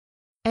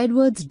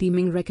Edwards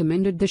Deming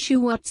recommended the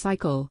Shewhart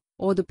Cycle,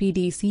 or the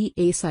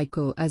PDCA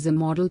cycle, as a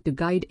model to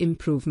guide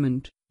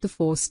improvement. The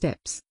 4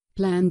 steps,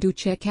 plan, do,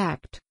 check,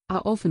 act,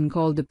 are often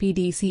called the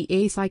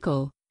PDCA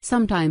cycle.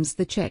 Sometimes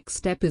the check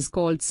step is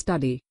called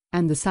study,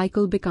 and the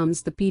cycle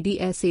becomes the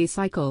PDCA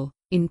cycle.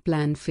 In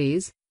plan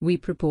phase, we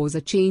propose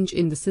a change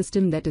in the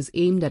system that is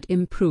aimed at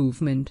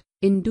improvement.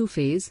 In do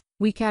phase,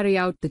 we carry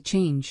out the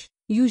change,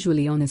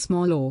 usually on a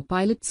small or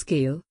pilot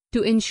scale,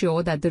 to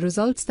ensure that the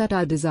results that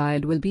are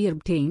desired will be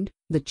obtained.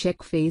 The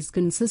check phase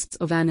consists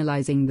of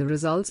analyzing the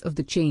results of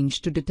the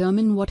change to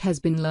determine what has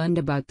been learned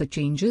about the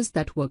changes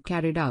that were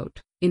carried out.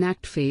 In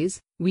act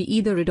phase, we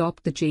either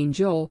adopt the change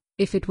or,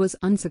 if it was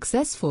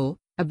unsuccessful,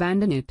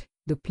 abandon it.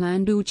 The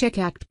plan, do, check,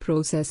 act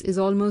process is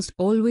almost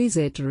always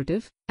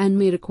iterative, and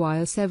may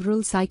require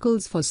several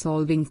cycles for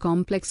solving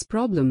complex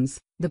problems.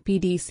 The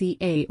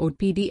PDCA or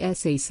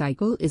PDCA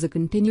cycle is a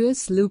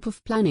continuous loop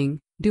of planning,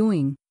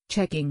 doing,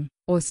 checking,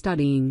 or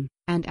studying,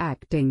 and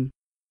acting.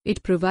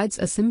 It provides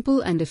a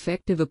simple and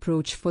effective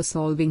approach for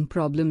solving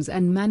problems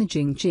and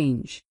managing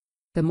change.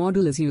 The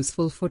model is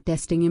useful for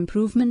testing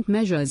improvement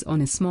measures on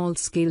a small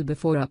scale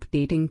before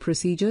updating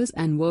procedures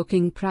and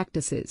working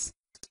practices.